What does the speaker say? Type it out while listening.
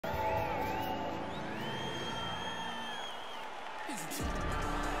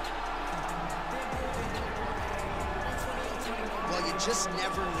Well, you just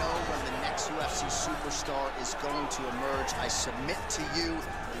never know when the next UFC superstar is going to emerge. I submit to you,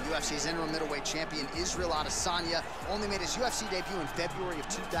 the UFC's interim middleweight champion, Israel Adesanya, only made his UFC debut in February of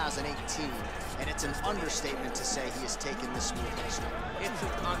 2018, and it's an understatement to say he has taken this smooth history. It's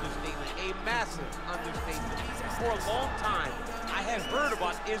an understatement, a massive understatement. For a long time, I had heard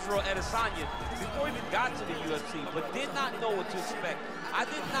about Israel Adesanya before he even got to the UFC, but did not know what to expect. I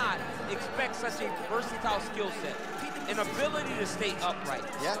did not expect such a versatile skill set. An ability to stay upright,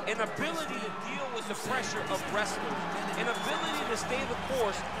 an ability to deal with the pressure of wrestlers, an ability to stay the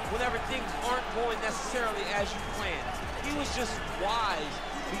course whenever things aren't going necessarily as you planned. He was just wise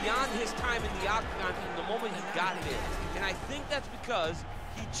beyond his time in the octagon from the moment he got there. And I think that's because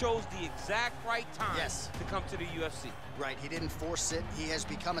he chose the exact right time to come to the UFC. Right, he didn't force it. He has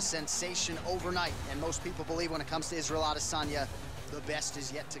become a sensation overnight. And most people believe when it comes to Israel Adesanya, the best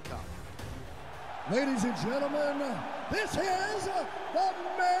is yet to come. Ladies and gentlemen, this is the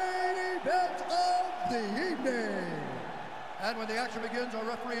main event of the evening. And when the action begins, our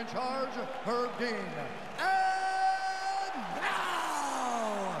referee in charge, Herb Dean. And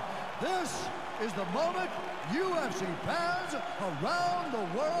now, this is the moment UFC fans around the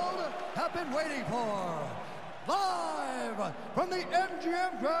world have been waiting for. Live from the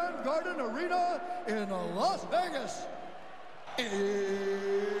MGM Grand Garden Arena in Las Vegas.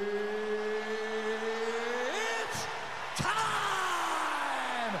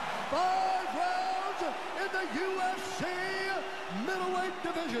 Time! 5 rounds in the UFC middleweight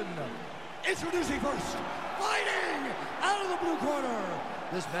division. Introducing first, fighting out of the blue corner.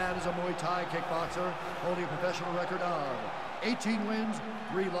 This man is a Muay Thai kickboxer holding a professional record of 18 wins,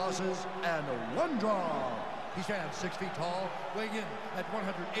 3 losses, and 1 draw. He stands 6 feet tall, weighing in at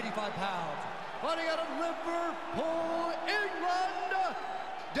 185 pounds. Fighting out of Liverpool, England,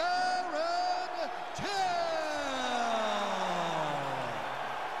 Darren.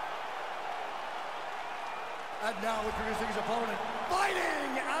 And now introducing his opponent,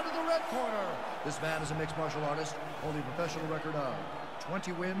 fighting out of the red corner. This man is a mixed martial artist, holding a professional record of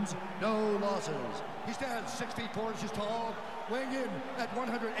 20 wins, no losses. He stands 6 feet 4 inches tall, weighing in at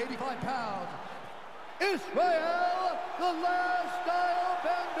 185 pounds. Israel, the last style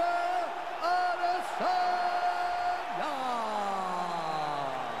bender, Adesanya.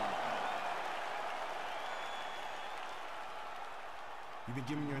 You've been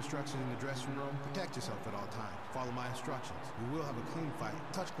given your instructions in the dressing room. Protect yourself at all times. Follow my instructions. We will have a clean fight.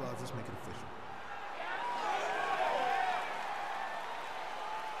 Touch gloves, let's make it official.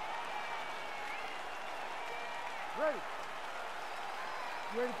 Ready?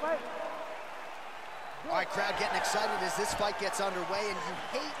 You ready to fight? All right, crowd getting excited as this fight gets underway, and you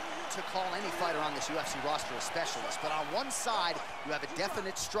hate to call any fighter on this UFC roster a specialist, but on one side, you have a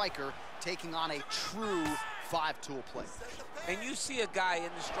definite striker taking on a true 5-tool player. And you see a guy in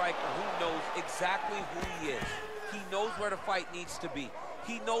the striker who knows exactly who he is. He knows where the fight needs to be.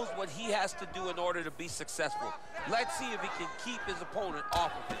 He knows what he has to do in order to be successful. Let's see if he can keep his opponent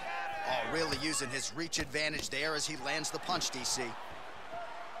off of him. Oh, really using his reach advantage there as he lands the punch, DC.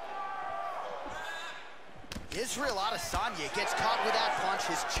 Israel Adesanya gets caught with that punch.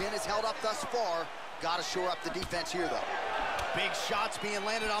 His chin is held up thus far. Got to shore up the defense here, though. Big shots being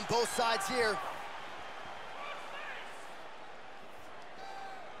landed on both sides here.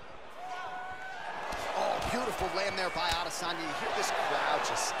 Beautiful land there by Adesanya. You hear this crowd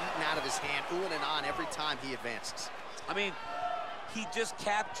just eating out of his hand, oohing and ahhing every time he advances. I mean, he just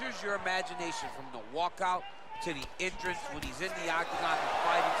captures your imagination from the walkout to the entrance when he's in the octagon, the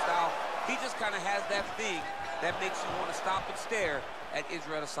fighting style. He just kind of has that thing that makes you want to stop and stare at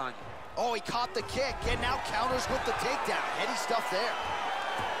Israel Adesanya. Oh, he caught the kick and now counters with the takedown. Heady stuff there.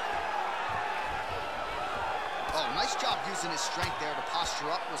 Oh, nice job using his strength there to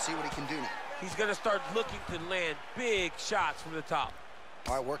posture up. We'll see what he can do now. He's going to start looking to land big shots from the top.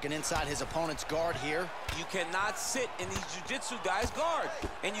 All right, working inside his opponent's guard here. You cannot sit in these jiu-jitsu guys' guard.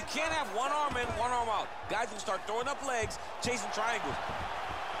 And you can't have one arm in, one arm out. Guys will start throwing up legs, chasing triangles.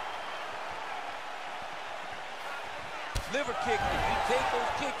 Liver kick, if you take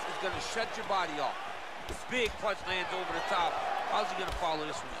those kicks, it's going to shut your body off. This big punch lands over the top. How's he going to follow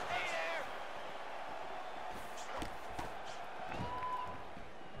this one up?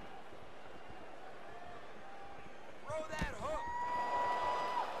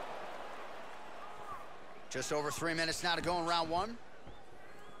 Just over 3 minutes now to go in round 1.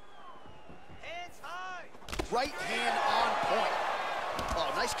 Hands high. Right hand on point.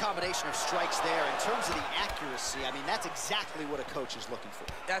 Oh, nice combination of strikes there. In terms of the accuracy, I mean, that's exactly what a coach is looking for.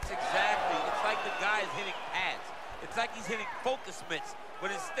 That's exactly. It's like the guy is hitting pads. It's like he's hitting focus mitts,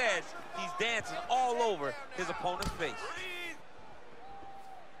 but instead, he's dancing all over his opponent's face.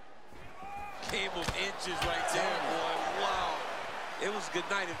 Game of inches right there, boy. Wow. It was good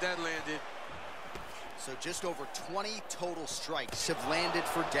night if that landed. So just over 20 total strikes have landed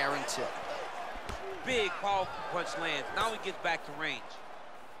for Darren Till. Big, powerful punch lands. Now he gets back to range.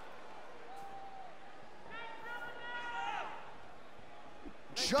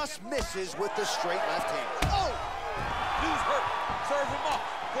 Just misses with the straight left hand. Oh! Dude's hurt. Serve him up.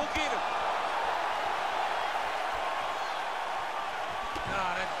 Go get him.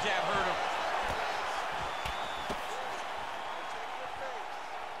 Ah, that jab hurt him.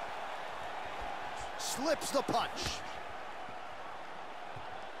 Slips the punch.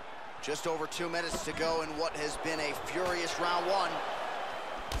 Just over 2 minutes to go in what has been a furious round one.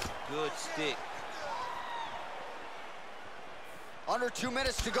 Good stick. Under 2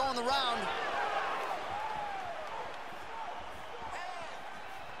 minutes to go in the round.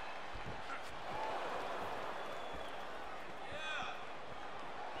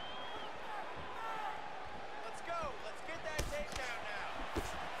 Let's go. Let's get that takedown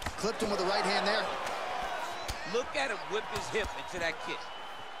now. Clipped him with the right hand there. Look at him whip his hip into that kick.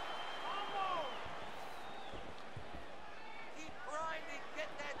 Keep grinding. Get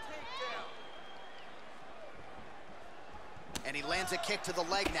that takedown. And he lands a kick to the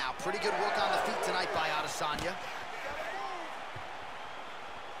leg now. Pretty good work on the feet tonight by Adesanya.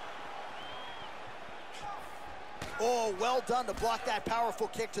 Oh, well done to block that powerful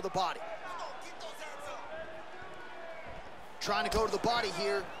kick to the body. Trying to go to the body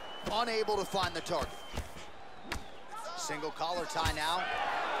here, unable to find the target. Single collar tie now.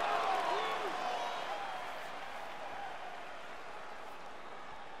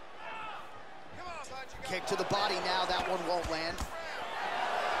 Kick to the body now, that one won't land.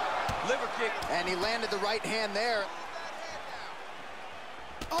 Liver kick. And he landed the right hand there.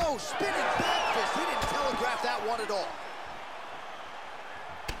 Oh, spinning back fist. He didn't telegraph that one at all.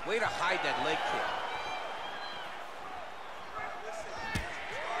 Way to hide that leg kick.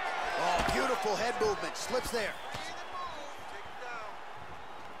 Oh, beautiful head movement. Slips there.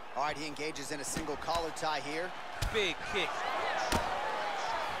 All right, he engages in a single collar tie here. Big kick.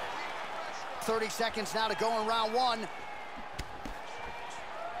 30 seconds now to go in round one.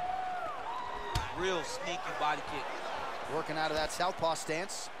 Real sneaky body kick. Working out of that southpaw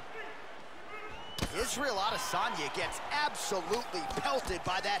stance. Israel Adesanya gets absolutely pelted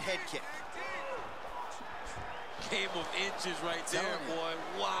by that head kick. Game of inches right there, boy.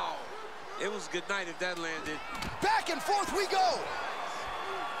 Wow. It was good night if that landed. Back and forth we go.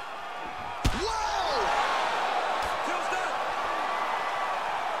 Whoa! Till's done.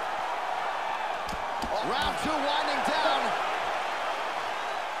 Round two winding down.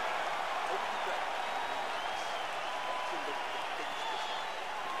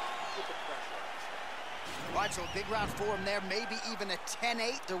 All right, so a big round for him there, maybe even a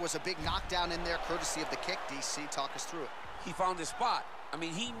 10-8. There was a big knockdown in there, courtesy of the kick. DC, talk us through it. He found his spot. I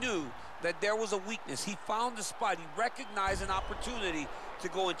mean, he knew that there was a weakness. He found the spot. He recognized an opportunity to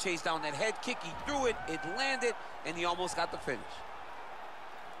go and chase down that head kick. He threw it, it landed, and he almost got the finish.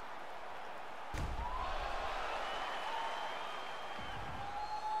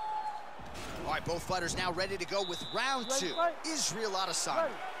 All right, both fighters now ready to go with round two. Israel Adesanya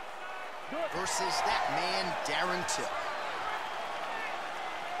versus that man, Darren Till.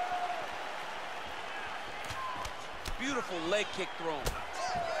 Beautiful leg kick thrown.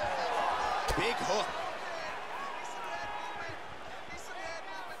 Big hook.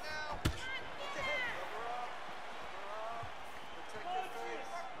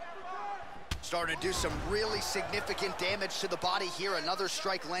 Starting to do some really significant damage to the body here. Another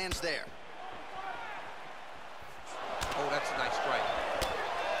strike lands there. Oh, that's a nice strike.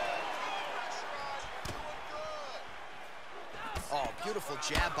 Oh, beautiful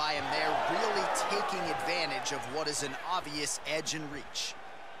jab by him there, really taking advantage of what is an obvious edge and reach.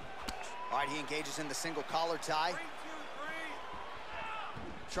 All right, he engages in the single collar tie.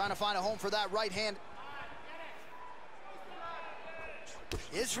 Trying to find a home for that right hand.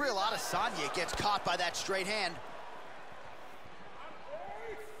 Israel Adesanya gets caught by that straight hand.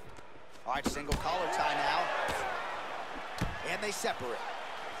 All right, single collar tie now. And they separate.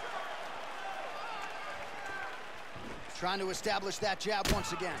 Trying to establish that jab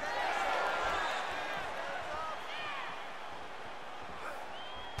once again.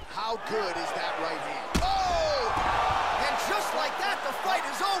 How good is that right hand? Oh! And just like that, the fight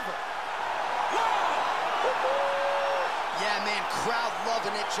is over. Yeah, man, crowd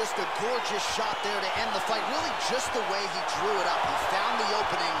loving it. Just a gorgeous shot there to end the fight. Really just the way he drew it up. He found the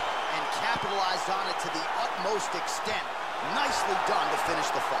opening and captured capitalized on it to the utmost extent. Nicely done to finish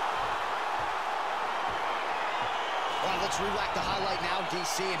the fight. Well, let's re-whack the highlight now,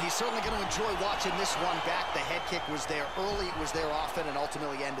 DC, and he's certainly going to enjoy watching this one back. The head kick was there early, it was there often, and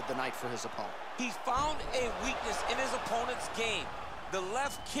ultimately ended the night for his opponent. He found a weakness in his opponent's game. The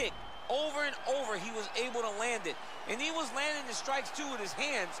left kick, over and over, he was able to land it. And he was landing the strikes, too, with his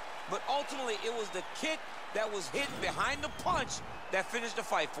hands, but ultimately it was the kick that was hidden behind the punch that finished the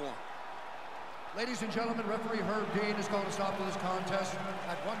fight for him. Ladies and gentlemen, referee Herb Dean is going to stop to this contest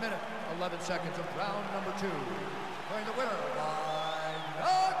at 1 minute, 11 seconds of round number 2. Declaring the winner by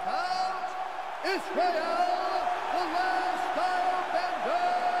knockout, Israel, the last style bender,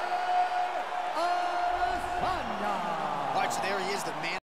 Adesanya. All right, so there he is, the man.